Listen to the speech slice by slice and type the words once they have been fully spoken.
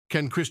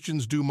Can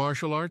Christians do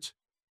martial arts?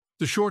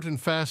 The short and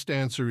fast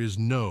answer is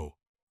no.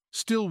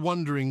 Still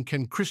wondering,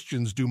 can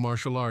Christians do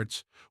martial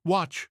arts?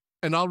 Watch,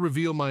 and I'll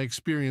reveal my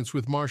experience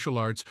with martial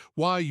arts,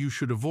 why you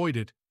should avoid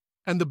it,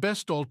 and the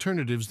best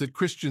alternatives that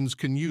Christians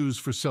can use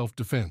for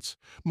self-defense.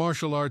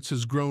 Martial arts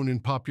has grown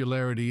in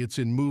popularity. It's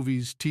in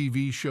movies,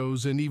 TV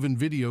shows, and even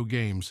video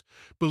games.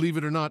 Believe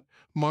it or not,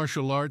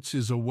 martial arts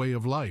is a way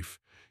of life.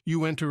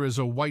 You enter as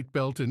a white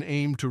belt and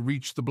aim to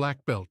reach the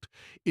black belt.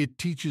 It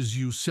teaches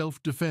you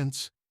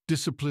self-defense,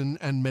 discipline,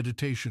 and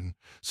meditation.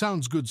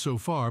 Sounds good so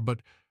far,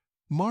 but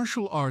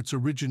martial arts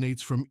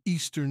originates from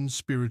Eastern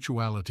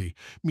spirituality,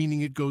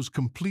 meaning it goes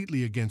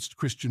completely against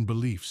Christian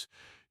beliefs.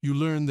 You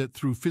learn that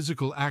through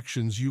physical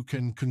actions you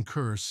can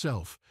conquer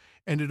self,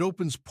 and it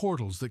opens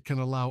portals that can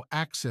allow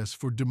access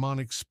for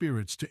demonic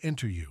spirits to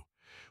enter you.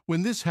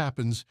 When this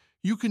happens,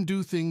 you can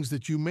do things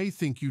that you may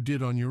think you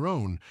did on your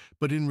own,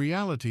 but in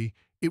reality,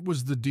 it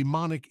was the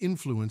demonic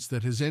influence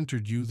that has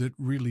entered you that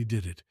really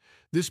did it.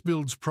 This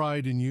builds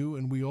pride in you,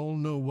 and we all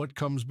know what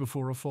comes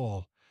before a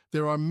fall.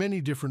 There are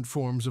many different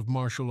forms of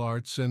martial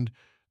arts, and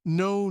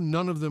no,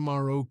 none of them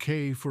are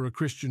okay for a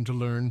Christian to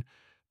learn.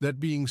 That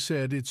being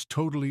said, it's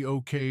totally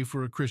okay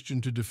for a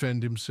Christian to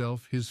defend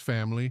himself, his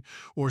family,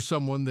 or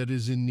someone that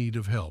is in need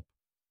of help.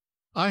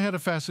 I had a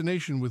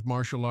fascination with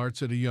martial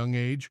arts at a young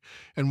age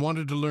and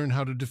wanted to learn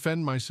how to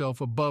defend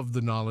myself above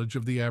the knowledge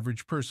of the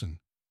average person.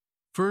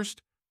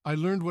 First, I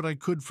learned what I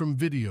could from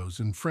videos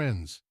and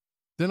friends.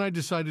 Then I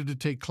decided to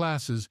take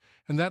classes,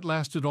 and that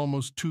lasted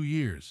almost 2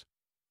 years.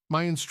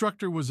 My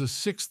instructor was a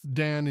 6th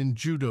Dan in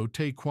Judo,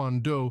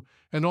 Taekwondo,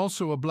 and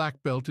also a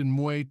black belt in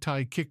Muay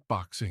Thai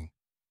kickboxing.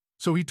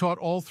 So he taught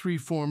all 3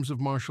 forms of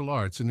martial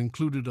arts and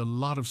included a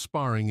lot of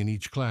sparring in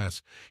each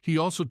class. He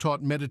also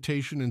taught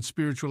meditation and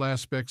spiritual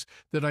aspects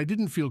that I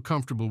didn't feel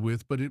comfortable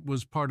with, but it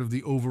was part of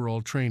the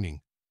overall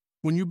training.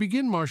 When you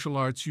begin martial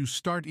arts, you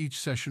start each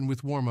session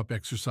with warm-up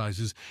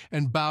exercises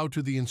and bow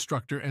to the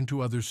instructor and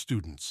to other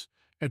students.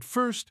 At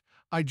first,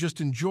 I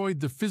just enjoyed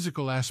the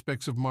physical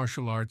aspects of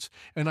martial arts,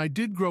 and I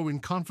did grow in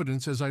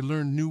confidence as I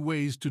learned new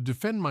ways to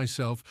defend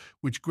myself,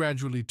 which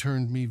gradually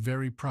turned me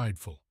very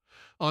prideful.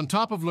 On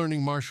top of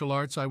learning martial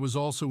arts, I was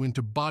also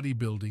into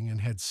bodybuilding and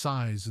had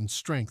size and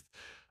strength.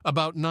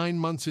 About 9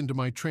 months into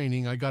my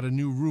training, I got a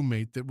new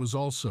roommate that was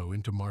also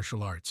into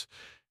martial arts.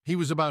 He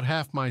was about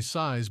half my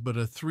size, but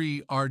a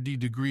 3 RD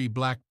degree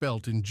black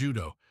belt in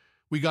judo.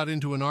 We got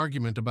into an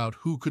argument about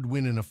who could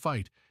win in a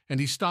fight, and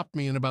he stopped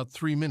me in about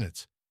 3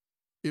 minutes.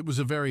 It was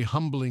a very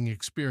humbling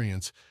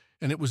experience,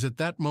 and it was at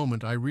that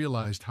moment I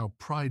realized how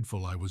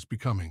prideful I was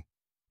becoming.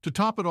 To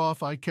top it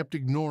off, I kept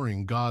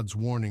ignoring God's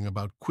warning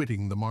about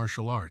quitting the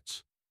martial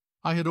arts.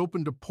 I had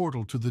opened a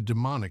portal to the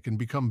demonic and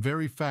become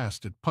very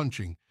fast at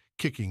punching,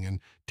 kicking, and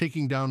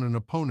taking down an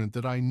opponent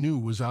that I knew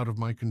was out of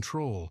my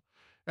control.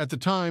 At the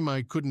time,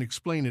 I couldn't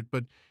explain it,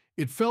 but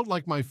it felt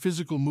like my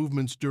physical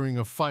movements during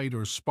a fight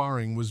or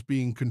sparring was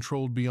being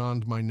controlled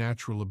beyond my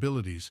natural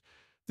abilities.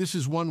 This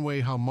is one way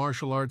how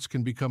martial arts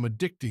can become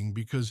addicting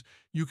because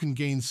you can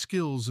gain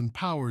skills and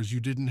powers you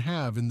didn't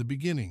have in the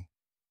beginning.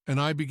 And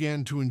I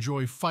began to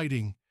enjoy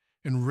fighting,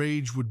 and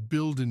rage would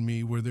build in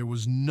me where there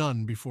was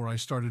none before I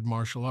started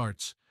martial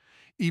arts.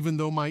 Even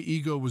though my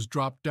ego was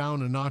dropped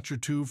down a notch or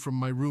 2 from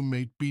my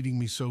roommate beating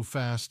me so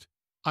fast,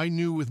 I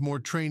knew with more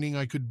training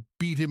I could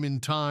beat him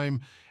in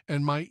time,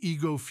 and my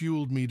ego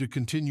fueled me to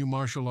continue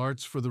martial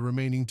arts for the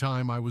remaining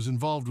time I was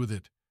involved with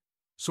it.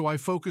 So I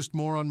focused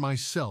more on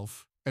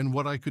myself and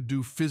what I could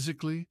do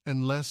physically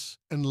and less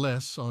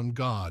on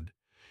God.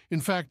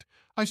 In fact,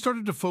 I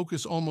started to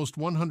focus almost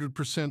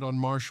 100% on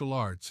martial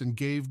arts and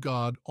gave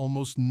God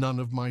almost none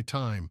of my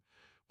time,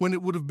 when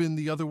it would have been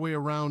the other way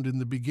around in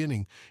the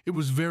beginning. It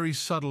was very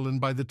subtle,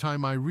 and by the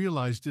time I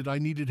realized it, I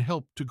needed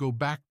help to go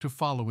back to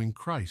following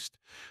Christ.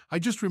 I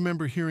just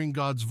remember hearing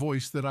God's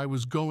voice that I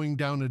was going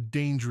down a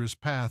dangerous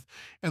path,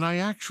 and I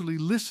actually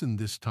listened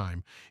this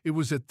time. It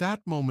was at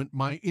that moment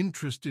my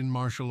interest in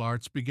martial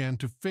arts began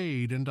to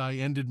fade, and I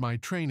ended my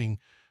training.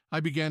 I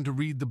began to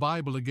read the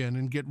Bible again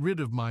and get rid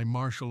of my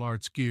martial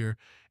arts gear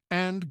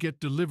and get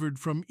delivered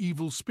from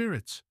evil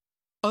spirits.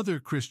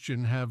 Other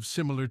Christians have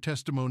similar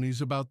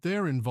testimonies about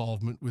their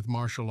involvement with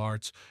martial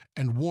arts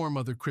and warn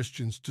other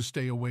Christians to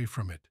stay away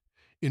from it.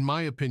 In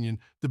my opinion,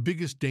 the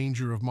biggest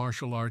danger of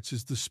martial arts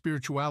is the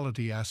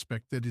spirituality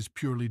aspect that is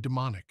purely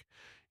demonic.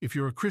 If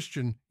you're a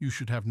Christian, you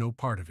should have no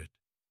part of it.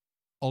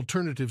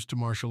 Alternatives to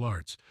martial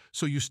arts.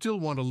 So you still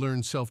want to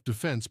learn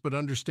self-defense, but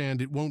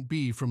understand it won't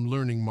be from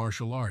learning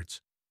martial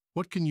arts.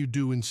 What can you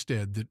do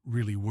instead that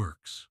really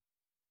works?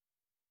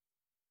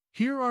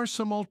 Here are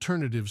some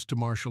alternatives to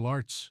martial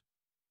arts.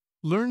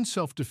 Learn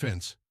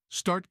self-defense.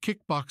 Start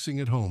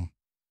kickboxing at home.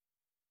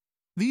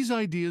 These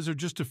ideas are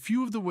just a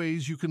few of the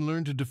ways you can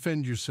learn to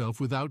defend yourself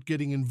without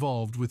getting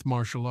involved with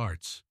martial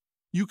arts.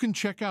 You can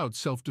check out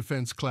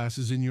self-defense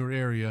classes in your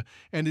area,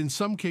 and in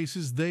some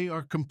cases they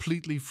are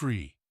completely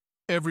free.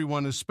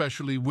 Everyone,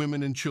 especially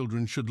women and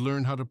children, should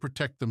learn how to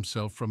protect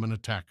themselves from an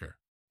attacker.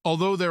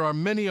 Although there are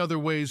many other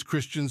ways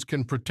Christians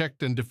can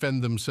protect and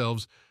defend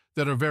themselves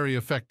that are very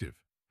effective.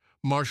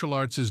 Martial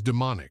arts is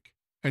demonic,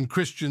 and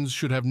Christians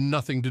should have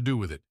nothing to do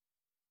with it.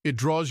 It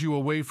draws you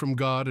away from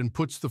God and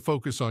puts the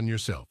focus on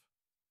yourself.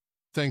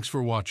 Thanks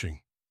for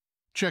watching.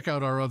 Check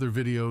out our other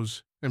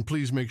videos, and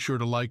please make sure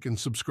to like and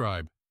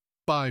subscribe.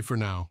 Bye for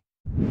now.